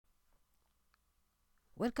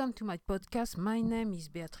Welcome to my podcast. My name is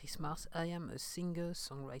Beatrice Mars. I am a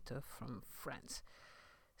singer-songwriter from France.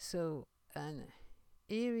 And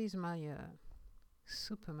here is my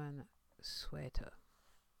Superman sweater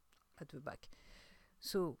at the back.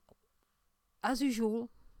 So, as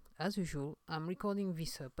usual, I'm recording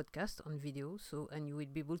this podcast on video. And you will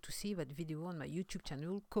be able to see that video on my YouTube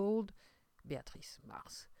channel called Beatrice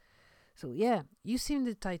Mars. So yeah, you've seen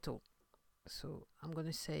the title. So I'm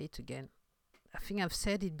gonna say it again. I think I've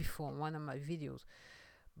said it before in one of my videos,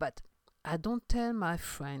 but I don't tell my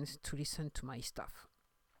friends to listen to my stuff,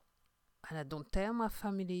 and I don't tell my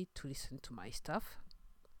family to listen to my stuff.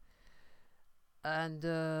 And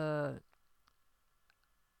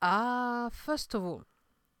first of all,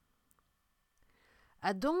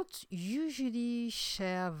 I don't usually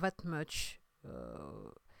share that much.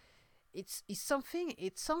 It's something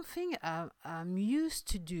I'm used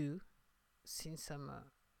to do since I'm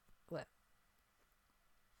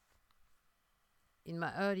in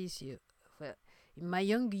my in my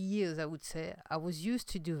younger years, I would say, I was used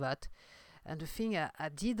to do that. And the thing I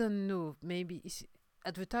didn't know, maybe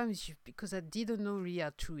at the time, it's because I didn't know really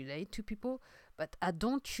how to relate to people, but I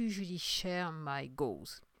don't usually share my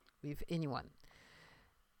goals with anyone.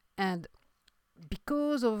 And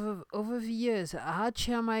because over the years, I had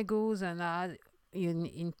shared my goals, and I had,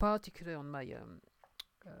 in particular on my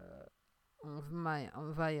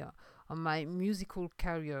on my musical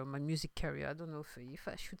career, my music career. I don't know if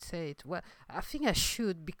I should say it. Well, I think I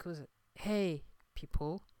should, because, hey,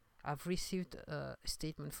 people, I've received a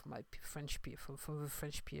statement from my French peer, from the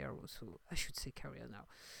French PRO, so I should say career now.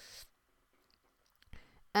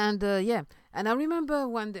 And and I remember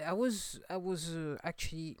one day I was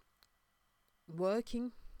actually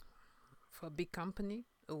working for a big company,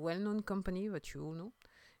 a well-known company that you all know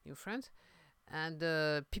in France. And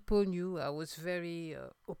people knew I was very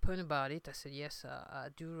open about it. I said, yes, I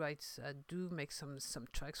do write, I do make some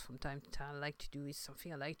tracks from time to time. I like to do it,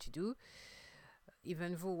 something I like to do.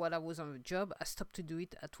 Even though while I was on the job, I stopped to do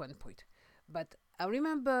it at one point. But I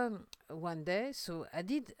remember one day, so I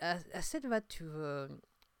said that to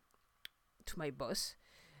my boss,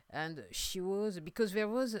 and she was, because there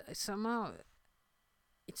was somehow,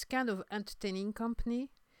 it's kind of entertaining company,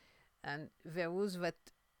 and there was that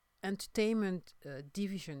entertainment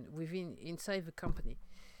division inside the company.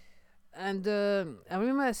 And I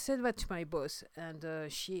remember I said that to my boss, and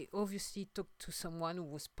she obviously talked to someone who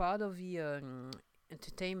was part of the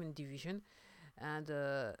entertainment division. And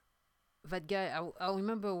that guy, I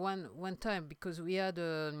remember one time, because we had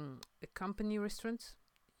a company restaurant.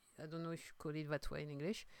 I don't know if you call it that way in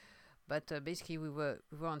English, but basically we were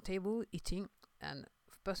on table eating, and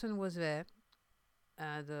the person was there,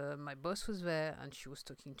 and my boss was there, and she was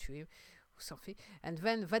talking to him or something. And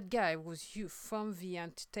then that guy was from the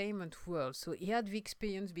entertainment world, so he had the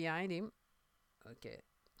experience behind him. Okay.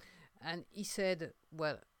 And he said,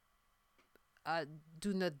 well, I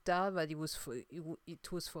do not doubt that it was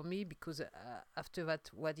for me, because after that,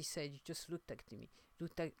 what he said, he just looked at me.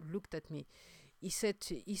 He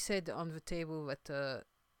said on the table that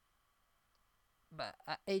but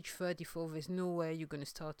at age 34, there's no way you're going to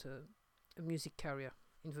start a music career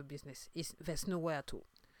in the business. There's nowhere at all.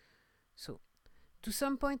 So, to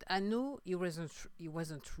some point, I know he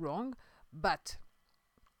wasn't wrong, but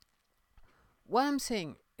what I'm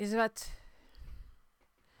saying is that,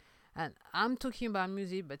 and I'm talking about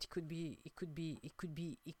music, but it could be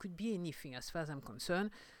anything as far as I'm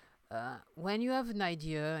concerned. When you have an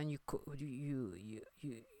idea and you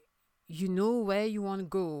know where you want to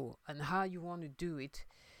go and how you want to do it,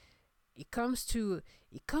 it comes to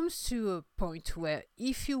a point where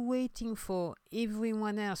if you're waiting for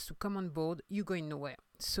everyone else to come on board, you're going nowhere.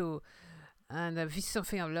 So, and this is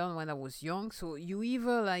something I learned when I was young. So you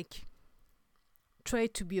either try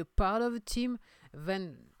to be a part of a team,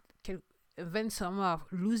 then somehow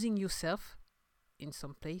losing yourself in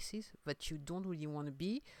some places that you don't really want to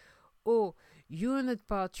be, or you're not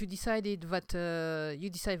part. You decide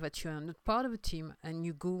that you are not part of a team, and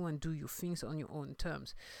you go and do your things on your own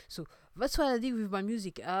terms. So that's what I did with my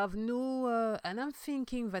music. I have no, and I'm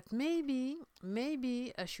thinking that maybe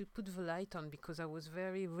I should put the light on, because I was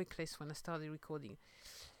very reckless when I started recording.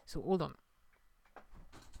 So hold on.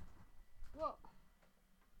 Whoa.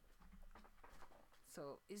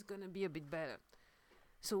 So it's gonna be a bit better.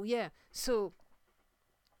 So yeah.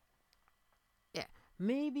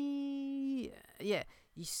 Maybe,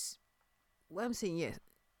 what I'm saying, yes.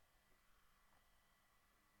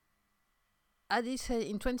 I did say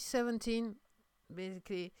in 2017,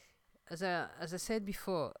 basically, as I said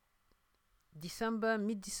before, mid-December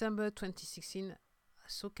 2016,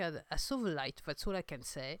 I saw the light. That's all I can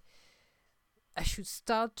say. I should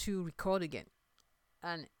start to record again.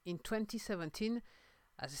 And in 2017,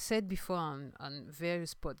 as I said before on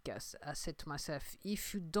various podcasts, I said to myself,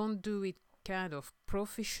 if you don't do it kind of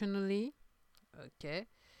professionally, okay,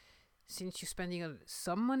 since you're spending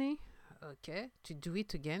some money, okay, to do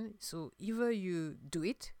it again, so either you do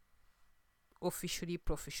it officially,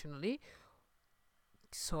 professionally,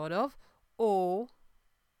 sort of, or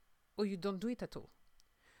you don't do it at all.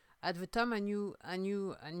 At the time, I knew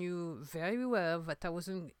very well that I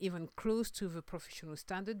wasn't even close to the professional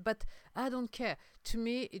standard. But I don't care. To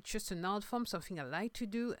me, it's just an art form, something I like to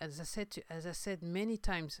do. As I said many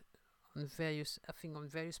times on various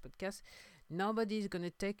podcasts, nobody is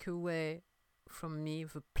gonna take away from me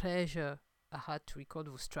the pleasure I had to record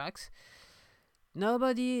those tracks.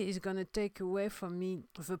 Nobody is gonna take away from me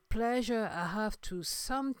the pleasure I have to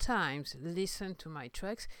sometimes listen to my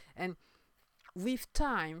tracks. And with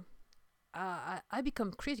time, I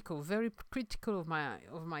become critical, very critical of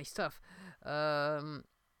my stuff. Um,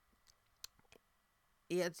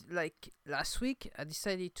 like last week, I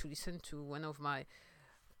decided to listen to one of my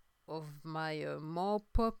more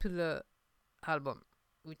popular album,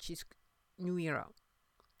 which is New Era.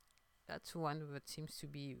 That's one that seems to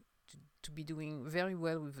be doing very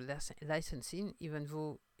well with licensing, even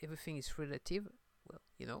though everything is relative. Well,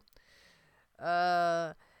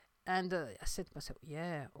 and I said to myself,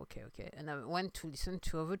 yeah, okay. And I went to listen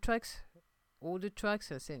to other tracks, all the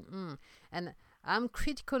tracks. I said, And I'm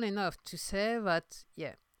critical enough to say that,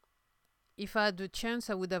 yeah, if I had the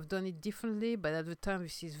chance, I would have done it differently. But at the time,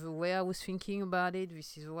 this is the way I was thinking about it.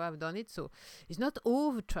 This is the way I've done it. So it's not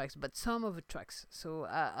all the tracks, but some of the tracks. So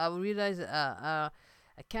I realized I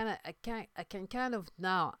can kind of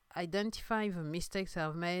now identify the mistakes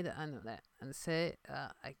I've made and say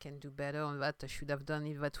I can do better on that. I should have done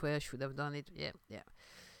it that way. I should have done it. Yeah.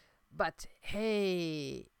 But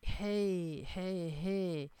hey!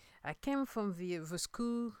 I came from the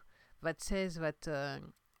school that says that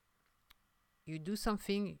you do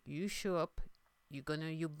something, you show up,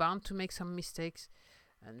 you're bound to make some mistakes,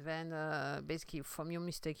 and then basically from your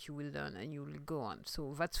mistake you will learn and you will go on.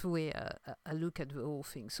 So that's the way I look at the whole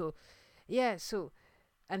thing. So yeah,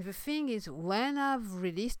 and the thing is, when I've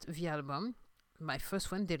released the album, my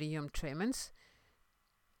first one, Delirium Tremens,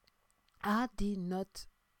 I did not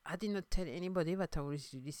tell anybody that I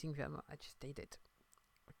was releasing the album. I just did it.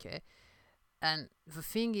 Okay. And the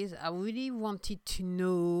thing is, I really wanted to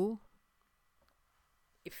know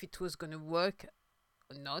if it was going to work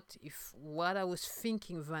or not, if what I was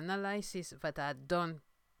thinking, the analysis that I had done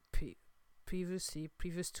previous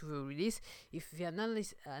to the release, if the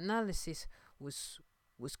analysis was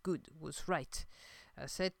good, was right. I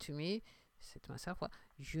said to myself, well,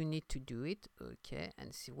 you need to do it, okay,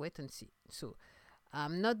 and wait and see. So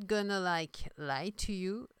I'm not gonna lie to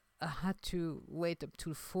you. I had to wait up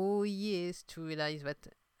to 4 years to realize that,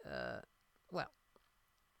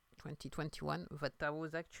 2021, that I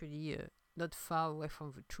was actually not far away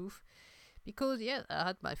from the truth, because I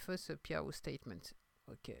had my first PRO statement,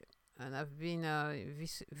 okay, and I've been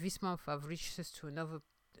this month I've reached to another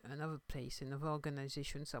place, another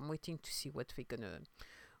organization. So I'm waiting to see what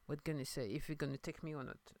gonna say, if they're gonna take me or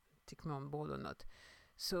not, take me on board or not.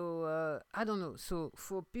 So I don't know. So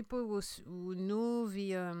for people who know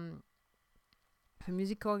the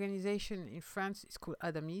music organization in France, it's called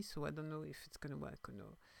Adami. So I don't know if it's gonna work or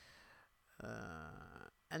no.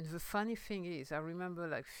 And the funny thing is, I remember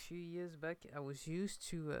like a few years back, I was used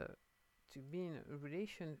to be in a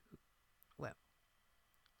relation. Well,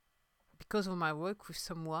 because of my work with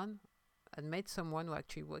someone, I met someone who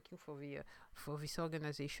actually working for this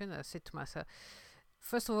organization. I said to myself,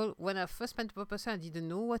 first of all, when I first met the person, I didn't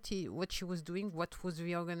know what she was doing, what was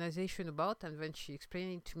the organization about, and then she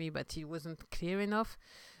explained it to me, but it wasn't clear enough.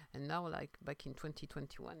 And now, like back in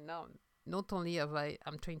 2021, now not only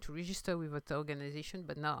I'm trying to register with that organization,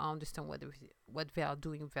 but now I understand what they are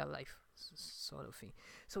doing in their life, sort of thing.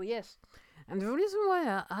 So yes, and the reason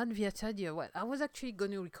why I had that idea, well, I was actually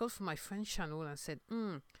going to record for my French channel and said,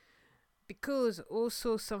 because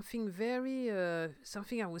also something very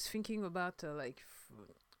something I was thinking about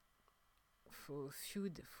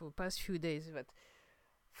for past few days, that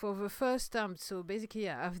for the first time, so basically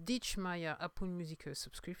I've ditched my Apple Music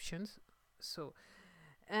subscriptions. So,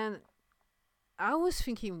 and I was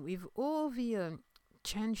thinking, with all the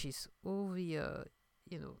changes, all the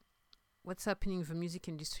what's happening in the music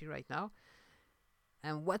industry right now,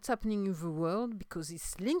 and what's happening in the world, because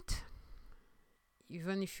it's linked.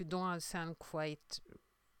 Even if you don't understand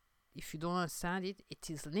it, it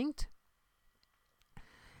is linked.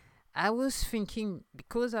 I was thinking,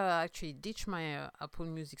 because I actually ditched my Apple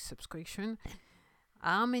Music subscription,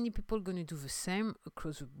 Are many people going to do the same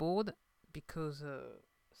across the board? Because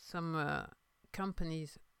some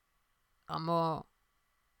companies are more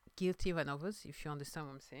guilty than others, if you understand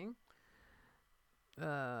what I'm saying,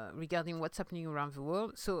 regarding what's happening around the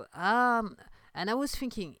world. So, and I was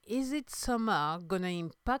thinking, is it somehow gonna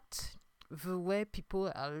impact the way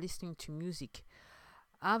people are listening to music?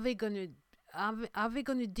 Are they gonna are they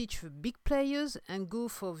gonna ditch the big players and go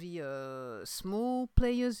for the small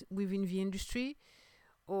players within the industry,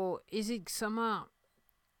 or is it somehow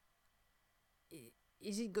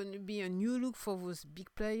is it going to be a new look for those big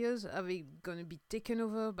players? Are they going to be taken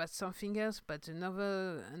over by something else, but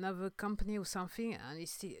another company or something? And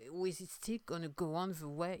or is it still going to go on the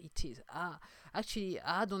way it is? Actually,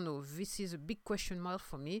 I don't know. This is a big question mark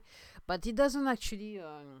for me, but it doesn't actually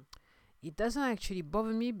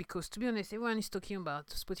bother me because, to be honest, everyone is talking about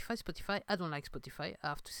Spotify. Spotify. I don't like Spotify. I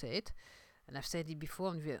have to say it, and I've said it before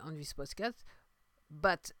on this podcast.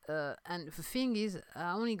 But and the thing is,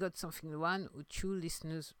 I only got something 1 or 2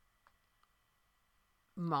 listeners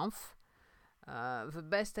month. The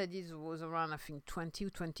best I did was around, I think, 20 or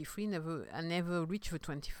 23. I never reached the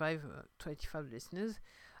 25 listeners.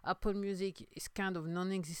 Apple Music is kind of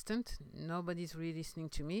non-existent. Nobody's really listening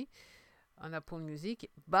to me on Apple Music,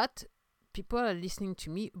 but people are listening to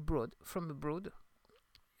me from abroad.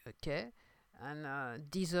 Okay, and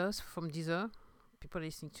from Deezer. People are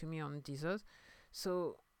listening to me on Deezer.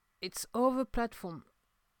 So it's other platform.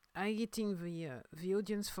 I'm getting the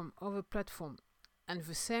audience from other platform, and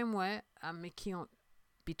the same way I'm making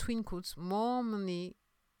between quotes more money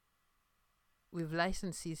with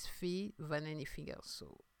licenses fee than anything else.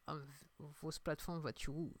 So on those platforms that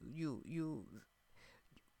you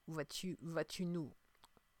know,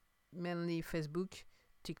 mainly Facebook,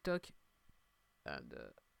 TikTok, and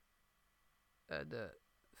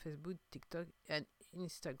Facebook, TikTok, and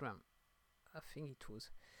Instagram. I think it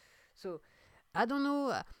was. So I don't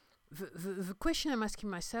know. The question I'm asking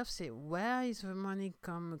myself is, where is the money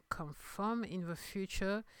come from in the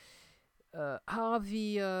future? How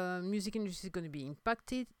the music industry is going to be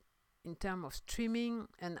impacted in terms of streaming,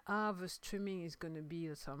 and how the streaming is going to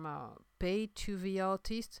be somehow paid to the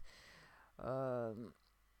artist. The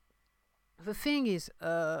thing is,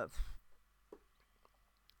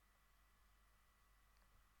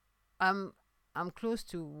 I'm close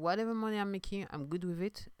to whatever money I'm making. I'm good with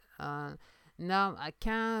it. Now I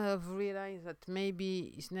kind of realize that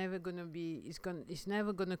maybe it's never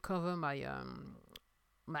gonna cover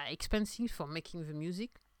my expenses for making the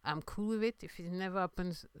music. I'm cool with it if it never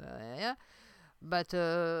happens. Yeah, but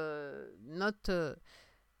not.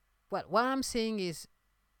 What I'm saying is,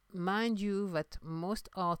 mind you, that most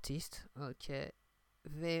artists, okay,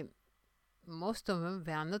 most of them,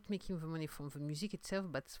 they are not making the money from the music itself,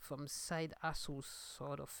 but from side hustle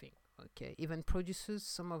sort of thing. Okay, even producers,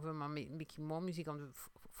 some of them are making more music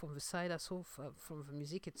from the side hustle from the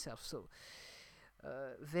music itself. So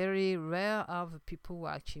very rare are the people who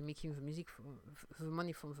are actually making the the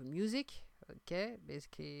money from the music. Okay,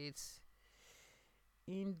 basically it's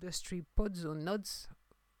industry pods or nodes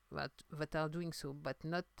that are doing so, but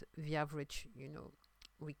not the average,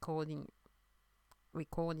 recording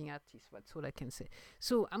artist. That's all I can say.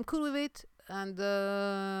 So I'm cool with it, and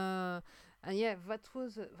yeah, that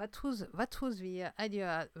was the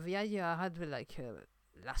idea. The idea I had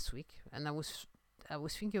last week, and I was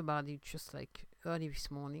thinking about it just like early this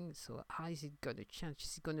morning. So how is it gonna change?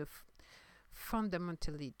 Is it gonna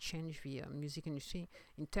fundamentally change the music industry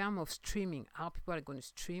in terms of streaming? How people are gonna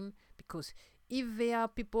stream? Because if there are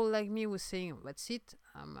people like me who are saying, that's it,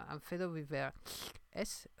 I'm fed up with their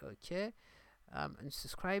okay, and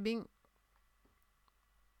subscribing,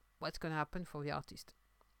 what's gonna happen for the artist?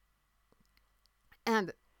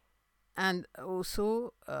 And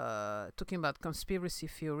also talking about conspiracy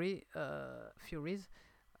theories,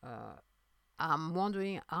 I'm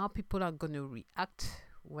wondering how people are gonna react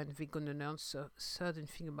when they're gonna learn certain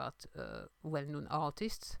thing about well-known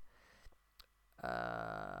artists.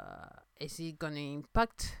 Is it gonna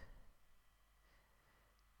impact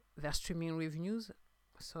their streaming revenues,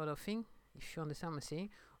 sort of thing? If you understand what I'm saying,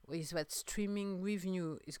 or is that streaming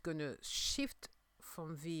revenue is gonna shift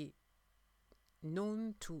from the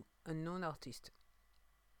known to unknown artist?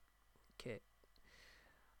 Okay.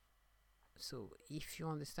 So if you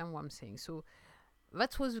understand what I'm saying, so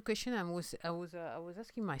that was the question I was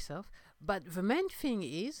asking myself. But the main thing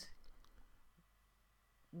is,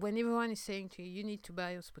 when everyone is saying to you, you need to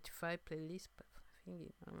buy a Spotify playlist,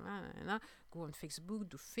 go on Facebook,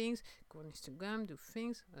 do things, go on Instagram, do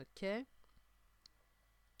things, okay,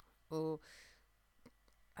 or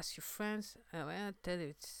ask your friends,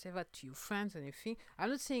 say that to your friends and everything. I'm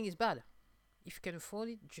not saying it's bad. If you can afford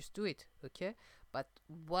it, just do it, okay? But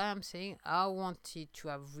what I'm saying, I wanted to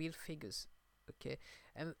have real figures, okay?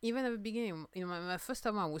 And even at the beginning, my first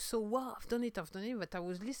album, I was so, wow, I've done it, but I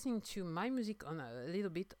was listening to my music on a little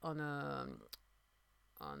bit on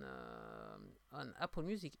Apple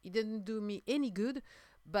Music. It didn't do me any good,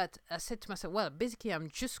 but I said to myself, well, basically, I'm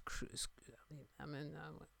just, I mean,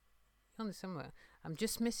 you understand? I'm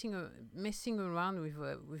just messing around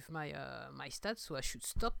with my stats, so I should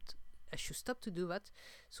stop to do that,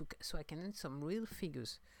 so I can earn some real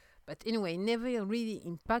figures. But anyway, never really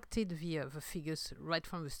impacted the figures right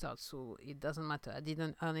from the start, so it doesn't matter. I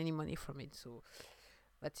didn't earn any money from it, so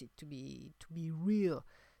that's it. To be real.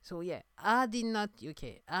 So yeah, I did not.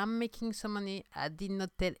 Okay, I'm making some money. I did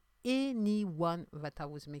not tell anyone that I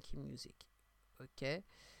was making music. Okay,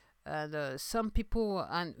 and some people,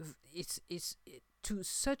 and it's to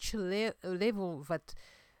such a level that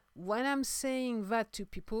when I'm saying that to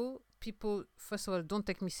people first of all don't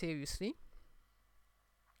take me seriously,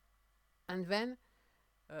 and then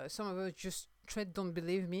some of us just straight don't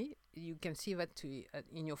believe me. You can see that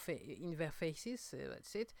in their faces.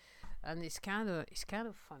 That's it, and it's kind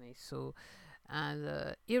of funny. So,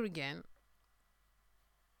 and here again,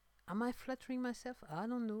 am I flattering myself? I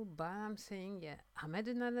don't know, but I'm saying, yeah, I made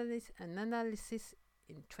an analysis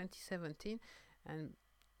in 2017, and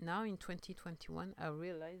now in 2021, I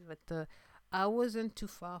realized that I wasn't too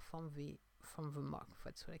far from the mark.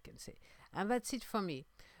 That's what I can say, and that's it for me.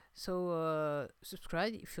 So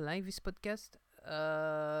subscribe if you like this podcast.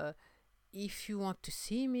 Uh, if you want to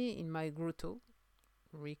see me in my grotto,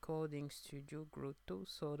 recording studio grotto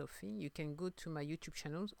sort of thing, you can go to my YouTube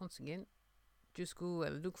channels. Once again, just go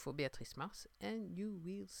and look for Beatrice Mars, and you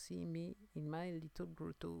will see me in my little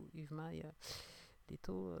grotto with my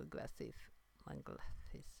little glasses. My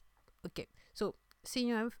glasses. Okay, so see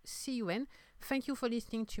you when. Thank you for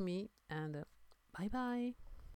listening to me, and bye bye.